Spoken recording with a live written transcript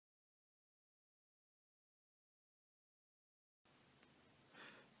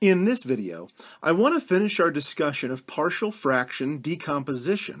In this video, I want to finish our discussion of partial fraction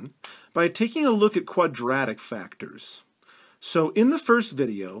decomposition by taking a look at quadratic factors. So in the first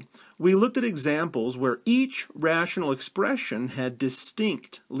video, we looked at examples where each rational expression had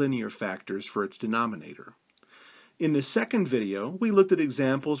distinct linear factors for its denominator. In the second video, we looked at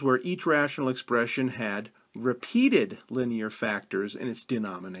examples where each rational expression had repeated linear factors in its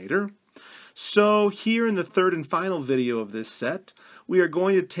denominator. So here in the third and final video of this set, we are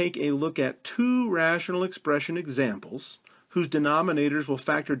going to take a look at two rational expression examples whose denominators will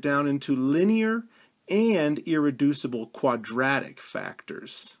factor down into linear and irreducible quadratic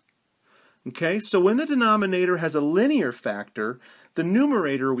factors. Okay, so when the denominator has a linear factor, the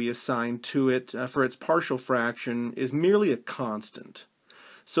numerator we assign to it for its partial fraction is merely a constant.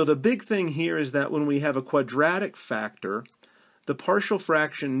 So the big thing here is that when we have a quadratic factor, the partial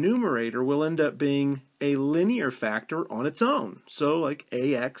fraction numerator will end up being a linear factor on its own, so like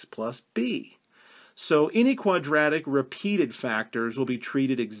ax plus b. So any quadratic repeated factors will be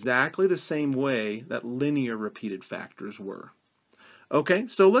treated exactly the same way that linear repeated factors were. Okay,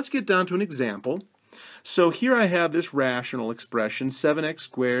 so let's get down to an example. So here I have this rational expression, 7x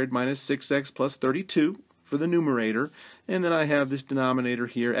squared minus 6x plus 32 for the numerator, and then I have this denominator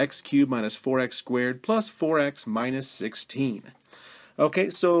here, x cubed minus 4x squared plus 4x minus 16. Okay,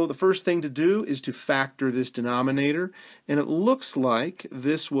 so the first thing to do is to factor this denominator, and it looks like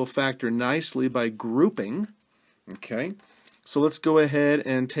this will factor nicely by grouping. Okay, so let's go ahead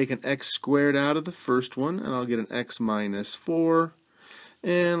and take an x squared out of the first one, and I'll get an x minus 4.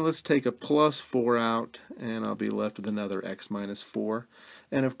 And let's take a plus 4 out, and I'll be left with another x minus 4.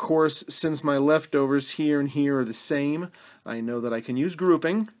 And of course, since my leftovers here and here are the same, I know that I can use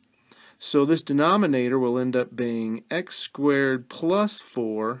grouping. So this denominator will end up being x squared plus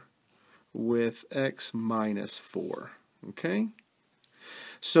 4 with x minus 4. Okay?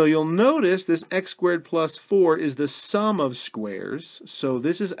 So you'll notice this x squared plus 4 is the sum of squares. So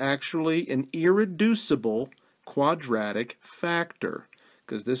this is actually an irreducible quadratic factor,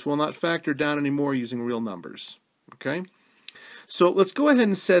 because this will not factor down anymore using real numbers. Okay? So let's go ahead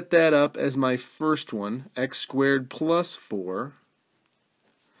and set that up as my first one, x squared plus 4.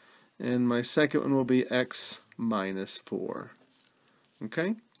 And my second one will be x minus 4.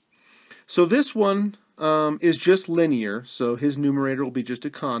 Okay? So this one is just linear, so his numerator will be just a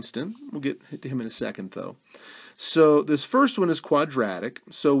constant. We'll get to him in a second, though. So this first one is quadratic,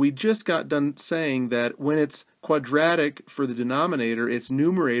 so we just got done saying that when it's quadratic for the denominator, its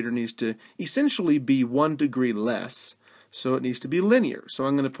numerator needs to essentially be 1 degree less, so it needs to be linear. So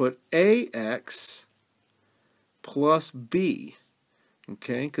I'm going to put ax plus b,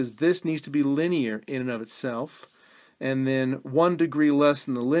 okay, because this needs to be linear in and of itself, and then 1 degree less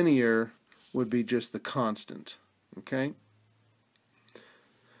than the linear would be just the constant, okay?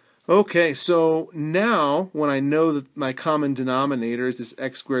 Okay, so now when I know that my common denominator is this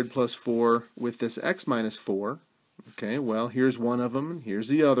x squared plus 4 with this x minus 4, okay, well, here's one of them, and here's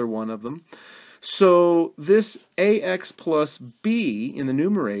the other one of them. So this ax plus b in the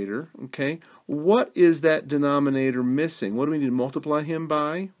numerator, okay, what is that denominator missing? What do we need to multiply him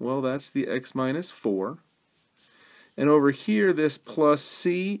by? Well, that's the x minus 4. And over here, this plus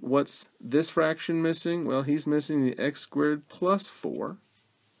c, what's this fraction missing? Well, he's missing the x squared plus 4.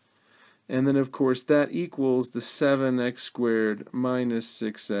 And then, of course, that equals the 7x squared minus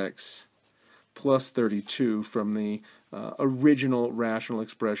 6x plus 32 from the original rational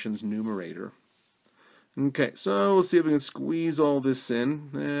expression's numerator. Okay, so we'll see if we can squeeze all this in.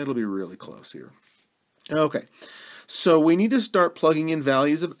 It'll be really close here. Okay, so we need to start plugging in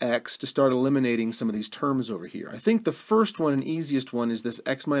values of x to start eliminating some of these terms over here. I think the first one and easiest one is this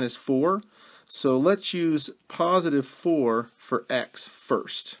x minus 4. So let's use positive 4 for x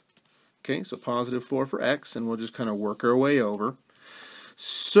first. Okay, so positive 4 for x, and we'll just kind of work our way over.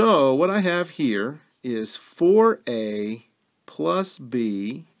 So what I have here is 4a plus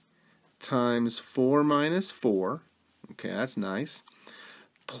b times 4 minus 4. Okay, that's nice.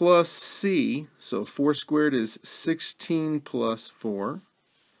 Plus c, so 4 squared is 16 plus 4.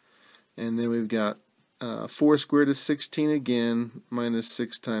 And then we've got 4 squared is 16 again, minus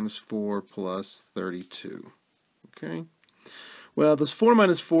 6 times 4 plus 32. Okay. Well, this 4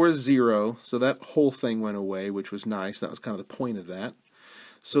 minus 4 is 0, so that whole thing went away, which was nice. That was kind of the point of that.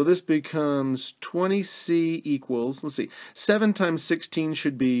 So this becomes 20c equals, let's see, 7 times 16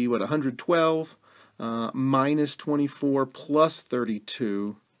 should be, what, 112? Minus 24 plus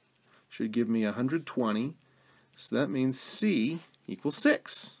 32 should give me 120. So that means c equals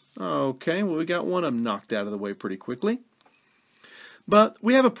 6. Okay, well, we got one of them knocked out of the way pretty quickly. But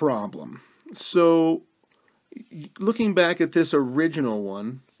we have a problem. So looking back at this original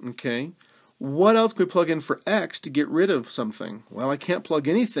one, Okay. What else can we plug in for x to get rid of something? Well, I can't plug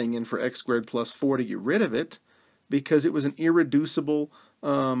anything in for x squared plus 4 to get rid of it because it was an irreducible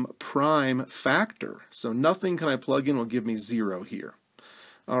prime factor. So nothing can I plug in will give me 0 here.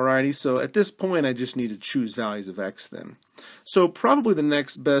 Alrighty, so at this point I just need to choose values of x then. So probably the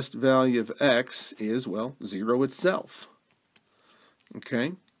next best value of x is, well, 0 itself.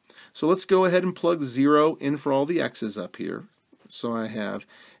 Okay, so let's go ahead and plug 0 in for all the x's up here. So I have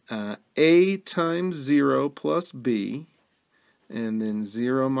a times 0 plus b, and then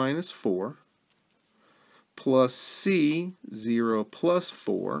 0 minus 4, plus c, 0 plus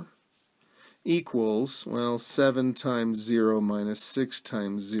 4, equals, well, 7 times 0 minus 6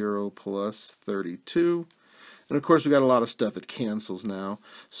 times 0 plus 32. And of course we got a lot of stuff that cancels now.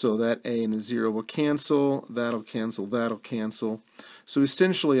 So that a and the 0 will cancel, that'll cancel, that'll cancel. So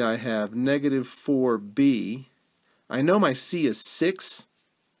essentially I have negative 4b. I know my c is 6,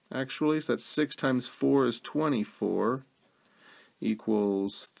 actually, so that's 6 times 4 is 24,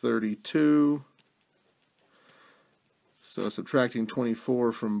 equals 32. So subtracting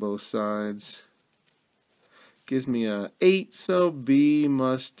 24 from both sides gives me a 8, so b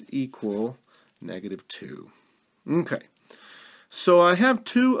must equal negative 2. Okay, so I have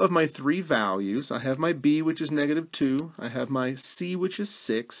 2 of my 3 values. I have my b, which is negative 2. I have my c, which is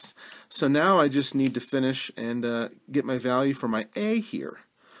 6. So now I just need to finish and get my value for my a here.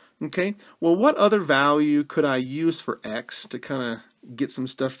 Okay, well, what other value could I use for x to kind of get some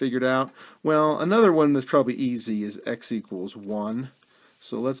stuff figured out? Well, another one that's probably easy is x equals 1.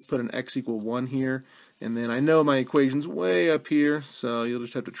 So let's put an x equal 1 here. And then I know my equation's way up here, so you'll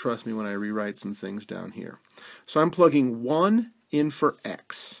just have to trust me when I rewrite some things down here. So I'm plugging 1 in for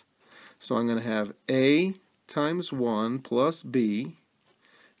x. So I'm going to have a times 1 plus b,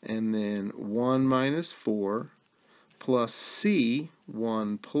 and then 1 minus 4, plus c,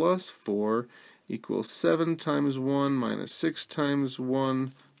 1 plus 4, equals 7 times 1 minus 6 times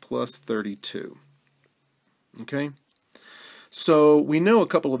 1 plus 32. Okay? So we know a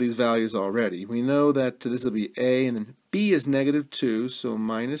couple of these values already. We know that this will be a, and then b is negative 2, so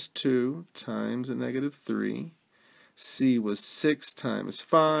minus 2 times a negative 3. C was 6 times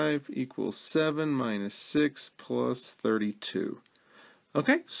 5 equals 7 minus 6 plus 32.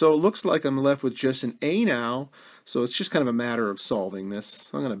 Okay, so it looks like I'm left with just an a now, so it's just kind of a matter of solving this.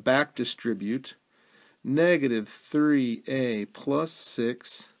 So I'm going to back distribute negative 3a plus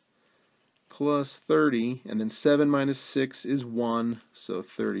 6 plus 30, and then 7 minus 6 is 1, so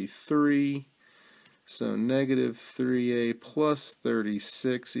 33. So negative 3a plus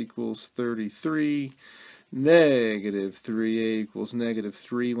 36 equals 33. Negative 3a equals negative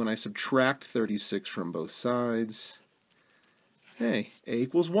 3 when I subtract 36 from both sides. Hey, a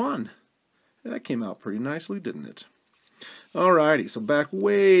equals 1. That came out pretty nicely, didn't it? Alrighty, so back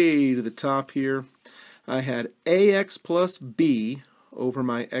way to the top here, I had ax plus b over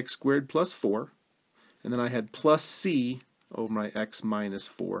my x squared plus 4, and then I had plus c over my x minus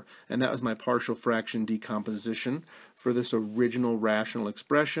 4, and that was my partial fraction decomposition for this original rational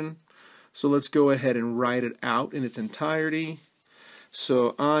expression. So let's go ahead and write it out in its entirety.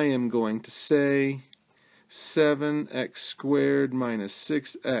 So I am going to say 7x squared minus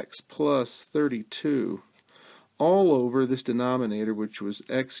 6x plus 32 all over this denominator, which was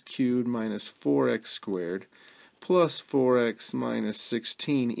x cubed minus 4x squared plus 4x minus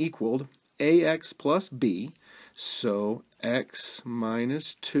 16 equaled ax plus b, so x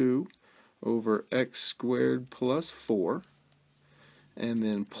minus 2 over x squared plus 4, and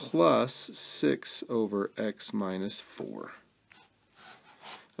then plus 6 over x minus 4.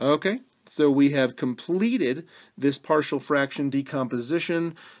 Okay, so we have completed this partial fraction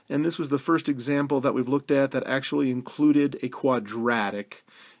decomposition, and this was the first example that we've looked at that actually included a quadratic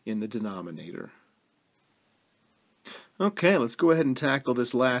in the denominator. Okay, let's go ahead and tackle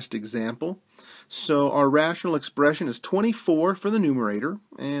this last example. So our rational expression is 24 for the numerator,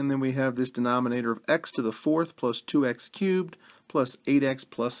 and then we have this denominator of x to the 4th plus 2x cubed plus 8x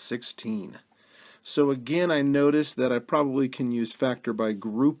plus 16. So again, I notice that I probably can use factor by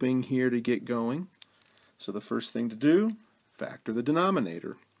grouping here to get going. So the first thing to do, factor the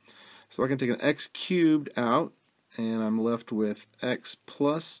denominator. So I can take an x cubed out, and I'm left with x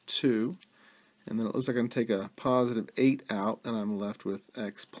plus 2. And then it looks like I can take a positive 8 out, and I'm left with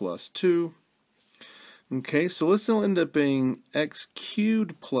x plus 2. Okay, so this will end up being x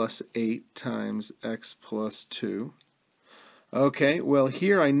cubed plus 8 times x plus 2. Okay, well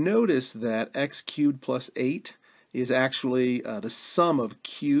here I notice that x cubed plus 8 is actually the sum of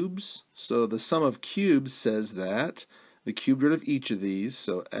cubes. So the sum of cubes says that the cubed root of each of these,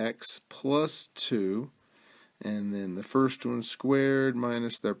 so x plus 2, and then the first one squared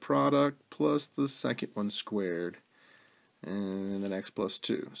minus their product plus the second one squared, and then x plus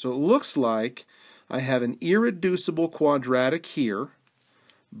 2. So it looks like I have an irreducible quadratic here,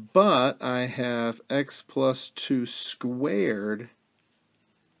 but I have x plus 2 squared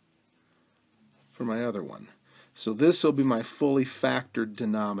for my other one. So this will be my fully factored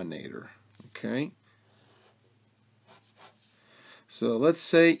denominator. Okay? So let's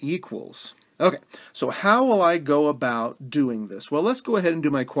say equals. Okay, so how will I go about doing this? Well, let's go ahead and do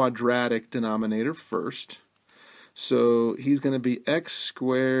my quadratic denominator first. So he's going to be x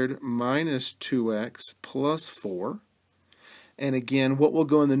squared minus 2x plus 4. And again, what will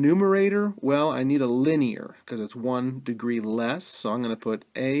go in the numerator? Well, I need a linear because it's 1 degree less. So I'm going to put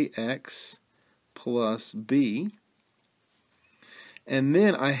ax plus b. And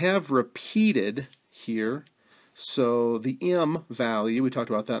then I have repeated here. So the m value, we talked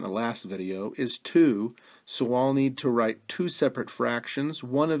about that in the last video, is 2. So I'll need to write two separate fractions.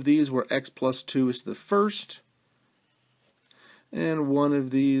 One of these where x plus 2 is the first, and one of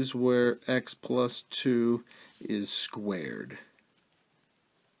these where x plus 2 is squared.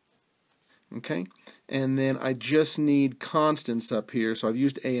 Okay, and then I just need constants up here. So I've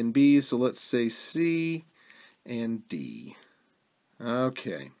used a and b, so let's say c and d.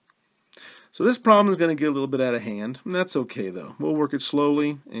 Okay. So this problem is going to get a little bit out of hand, and that's okay though. We'll work it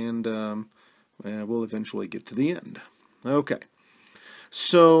slowly, and we'll eventually get to the end. Okay.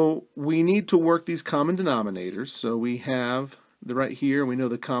 So we need to work these common denominators. So we have right here, we know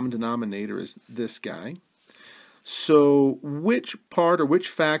the common denominator is this guy. So which part or which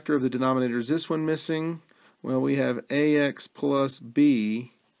factor of the denominator is this one missing? Well, we have ax plus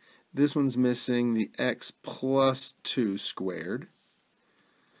b. This one's missing the x plus 2 squared.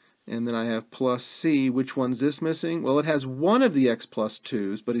 And then I have plus c. Which one's this missing? Well, it has one of the x plus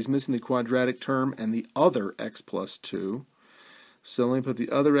 2's, but he's missing the quadratic term and the other x plus 2. So let me put the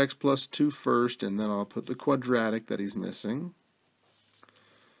other x plus 2 first, and then I'll put the quadratic that he's missing.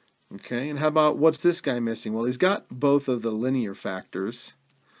 Okay, and how about what's this guy missing? Well, he's got both of the linear factors,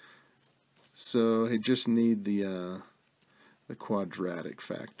 so he just need the quadratic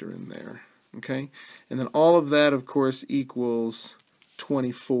factor in there. Okay, and then all of that, of course, equals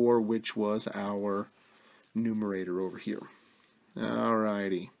 24, which was our numerator over here.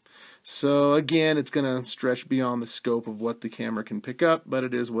 Alrighty. So again, it's going to stretch beyond the scope of what the camera can pick up, but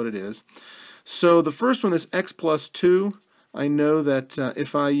it is what it is. So the first one is x plus 2. I know that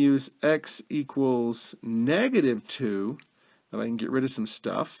if I use x equals negative 2, that I can get rid of some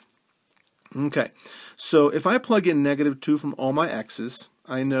stuff. Okay, so if I plug in negative 2 from all my x's,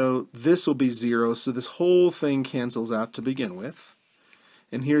 I know this will be 0, so this whole thing cancels out to begin with.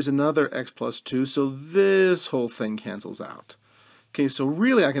 And here's another x plus 2, so this whole thing cancels out. Okay, so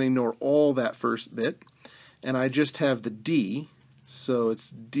really I can ignore all that first bit, and I just have the d. So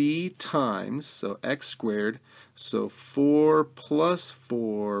it's d times, so x squared, so 4 plus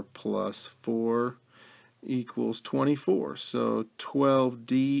 4 plus 4 equals 24. So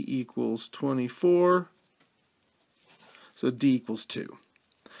 12d equals 24, so d equals 2.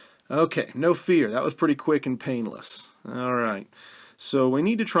 Okay, no fear, that was pretty quick and painless. All right, so we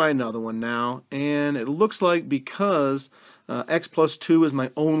need to try another one now, and it looks like because x plus 2 is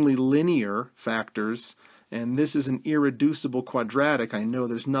my only linear factors, and this is an irreducible quadratic, I know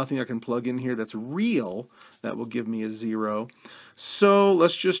there's nothing I can plug in here that's real that will give me a 0. So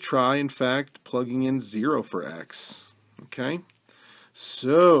let's just try, in fact, plugging in 0 for x. Okay?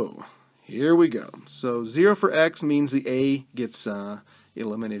 So here we go. So 0 for x means the a gets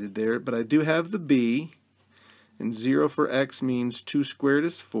eliminated there, but I do have the b, and 0 for x means 2 squared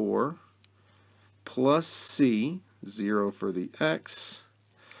is 4, plus c, 0 for the x,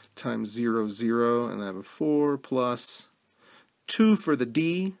 times 0, 0, and I have a 4, plus 2 for the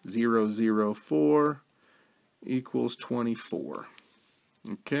d, 0, 0, 4, equals 24.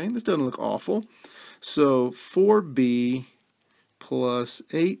 Okay, this doesn't look awful. So 4b plus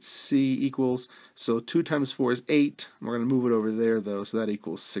 8c equals, so 2 times 4 is 8. We're going to move it over there, though, so that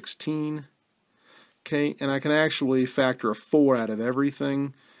equals 16. Okay, and I can actually factor a 4 out of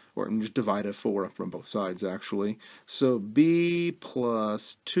everything, or just divide a 4 from both sides, actually. So b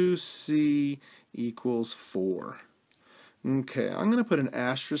plus 2c equals 4. Okay, I'm going to put an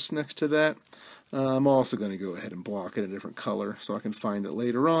asterisk next to that. I'm also going to go ahead and block it a different color so I can find it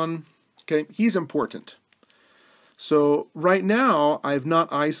later on. Okay, he's important. So right now, I've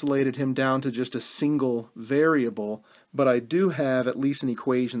not isolated him down to just a single variable, but I do have at least an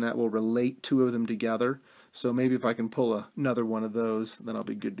equation that will relate two of them together. So maybe if I can pull another one of those, then I'll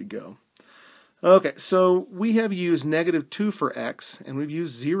be good to go. Okay, so we have used -2 for x, and we've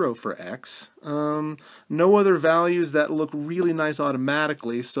used 0 for x. No other values that look really nice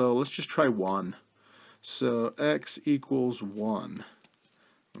automatically, so let's just try 1. So x equals 1.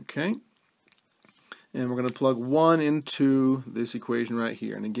 Okay? And we're going to plug 1 into this equation right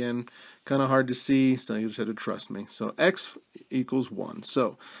here. And again, kind of hard to see, so you just have to trust me. So x equals 1.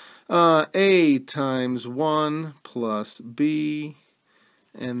 So a times 1 plus b,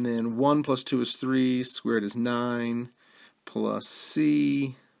 and then 1 plus 2 is 3, squared is 9, plus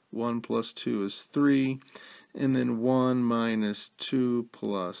c, 1 plus 2 is 3, and then 1 minus 2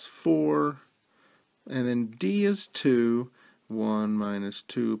 plus 4, and then d is 2, 1 minus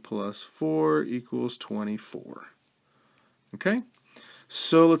 2 plus 4 equals 24. Okay?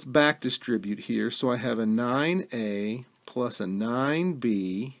 So let's back distribute here. So I have a 9a plus a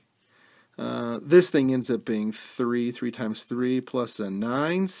 9b. This thing ends up being 3 times 3 plus a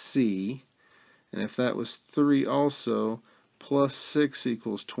 9c, and if that was 3 also, plus 6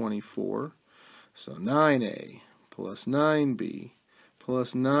 equals 24. So 9a plus 9b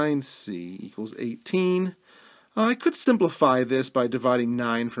plus 9c equals 18. I could simplify this by dividing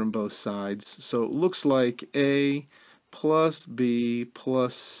 9 from both sides. So it looks like a plus b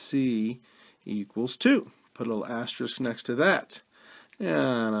plus c equals 2. Put a little asterisk next to that.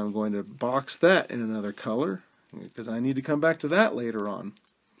 And I'm going to box that in another color because I need to come back to that later on.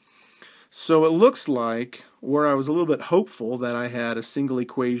 So it looks like where I was a little bit hopeful that I had a single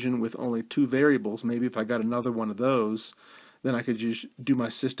equation with only 2 variables, maybe if I got another one of those, then I could just do my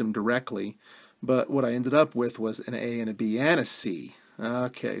system directly. But what I ended up with was an a and a b and a c.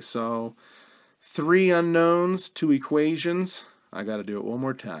 Okay, so 3 unknowns, 2 equations. I got to do it one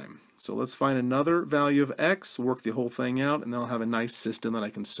more time. So let's find another value of x, work the whole thing out, and then I'll have a nice system that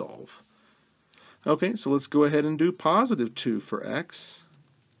I can solve. Okay, so let's go ahead and do positive 2 for x.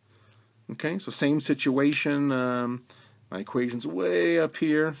 Okay, so same situation. My equation's way up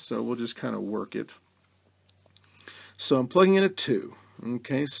here, so we'll just kind of work it. So I'm plugging in a 2.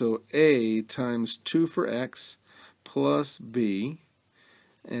 Okay, so a times 2 for x plus b,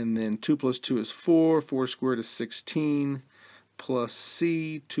 and then 2 plus 2 is 4, 4 squared is 16, plus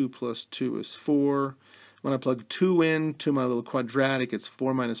c, 2 plus 2 is 4. When I plug 2 into my little quadratic, it's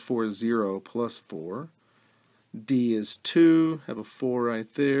 4 minus 4 is 0, plus 4. D is 2, have a 4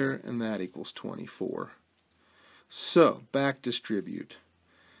 right there, and that equals 24. So, back distribute.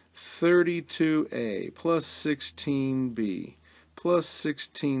 32a plus 16b plus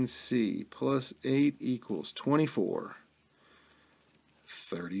 16c plus 8 equals 24.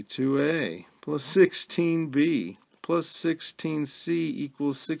 32a plus 16b plus 16c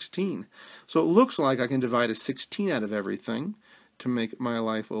equals 16. So it looks like I can divide a 16 out of everything to make my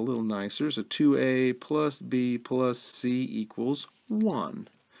life a little nicer. So 2a plus b plus c equals 1.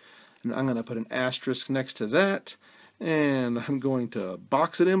 And I'm going to put an asterisk next to that, and I'm going to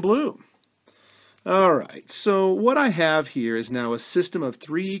box it in blue. Alright, so what I have here is now a system of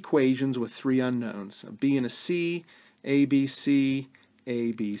 3 equations with 3 unknowns, a b and a c, abc,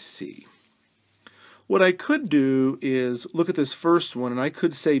 abc. What I could do is look at this first one, and I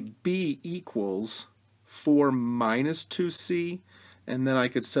could say b equals 4 minus 2c, and then I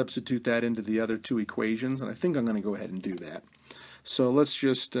could substitute that into the other 2 equations, and I think I'm going to go ahead and do that. So let's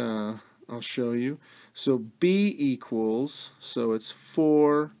just, I'll show you. So b equals, so it's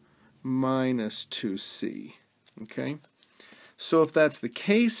 4 minus 2c. Okay? So if that's the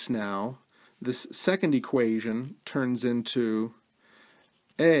case now, this second equation turns into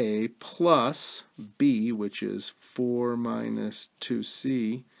a plus b, which is 4 minus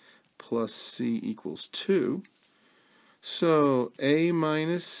 2c plus c equals 2. So a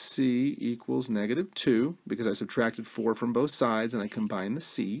minus c equals negative 2, because I subtracted 4 from both sides and I combined the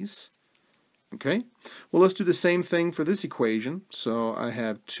c's. Okay? Well, let's do the same thing for this equation. So I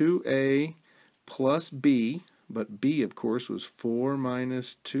have 2a plus b, but b, of course, was 4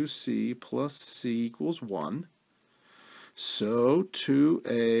 minus 2c plus c equals 1. So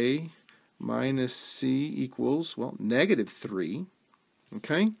 2a minus c equals, well, negative 3.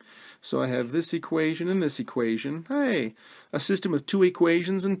 Okay? So I have this equation and this equation. Hey, a system with 2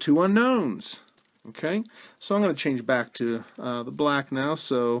 equations and 2 unknowns. Okay? So I'm going to change back to the black now.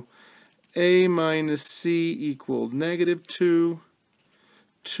 So a minus c equaled negative 2.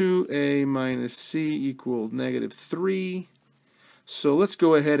 2a minus c equaled negative 3. So let's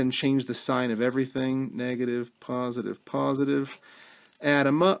go ahead and change the sign of everything. Negative, positive, positive. Add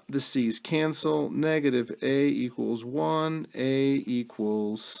them up. The c's cancel. Negative a equals 1. A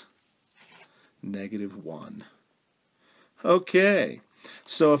equals negative 1. Okay.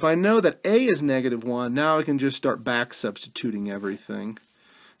 So if I know that a is negative 1, now I can just start back substituting everything.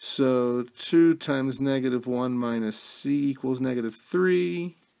 So 2 times negative 1 minus c equals negative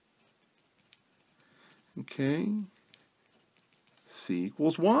 3. Okay. C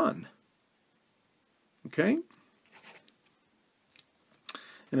equals 1. Okay.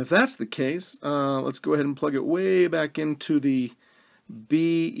 And if that's the case, let's go ahead and plug it way back into the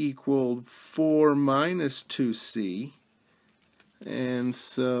b equaled 4 minus 2c. And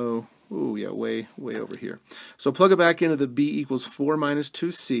so, oh yeah, way over here. So plug it back into the b equals 4 minus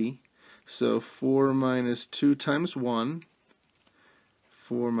 2c. So 4 minus 2 times 1,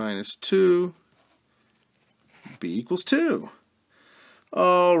 4 minus 2, b equals 2.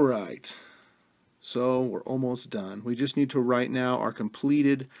 All right. So we're almost done. We just need to write now our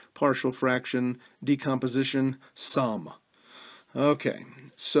completed partial fraction decomposition sum. Okay,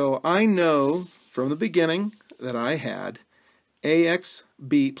 so I know from the beginning that I had ax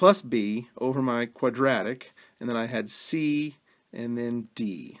b plus b over my quadratic, and then I had c and then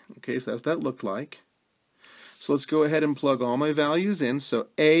d. Okay, so that's what that looked like. So let's go ahead and plug all my values in. So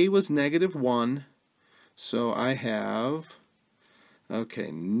a was negative 1, so I have,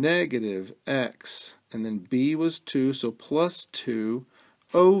 okay, negative x, and then b was 2, so plus 2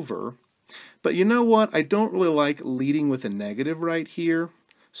 over. But you know what? I don't really like leading with a negative right here.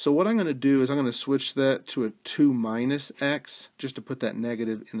 So what I'm going to do is I'm going to switch that to a 2 minus x, just to put that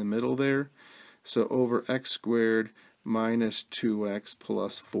negative in the middle there. So over x squared minus 2x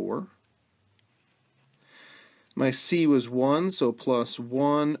plus 4. My c was 1, so plus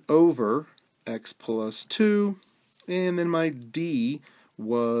 1 over x plus 2. And then my d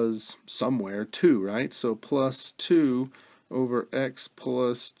was somewhere 2, right? So plus 2 over x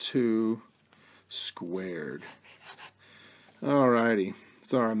plus 2 squared. Alrighty.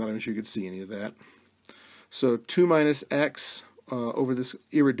 Sorry, I'm not even sure you could see any of that. So 2 minus x over this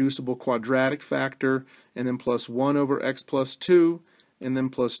irreducible quadratic factor, and then plus 1 over x plus 2, and then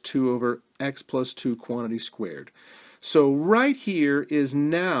plus 2 over x plus 2 quantity squared. So right here is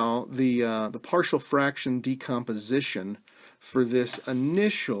now the partial fraction decomposition for this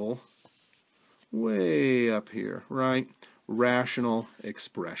initial, way up here, right, rational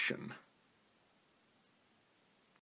expression.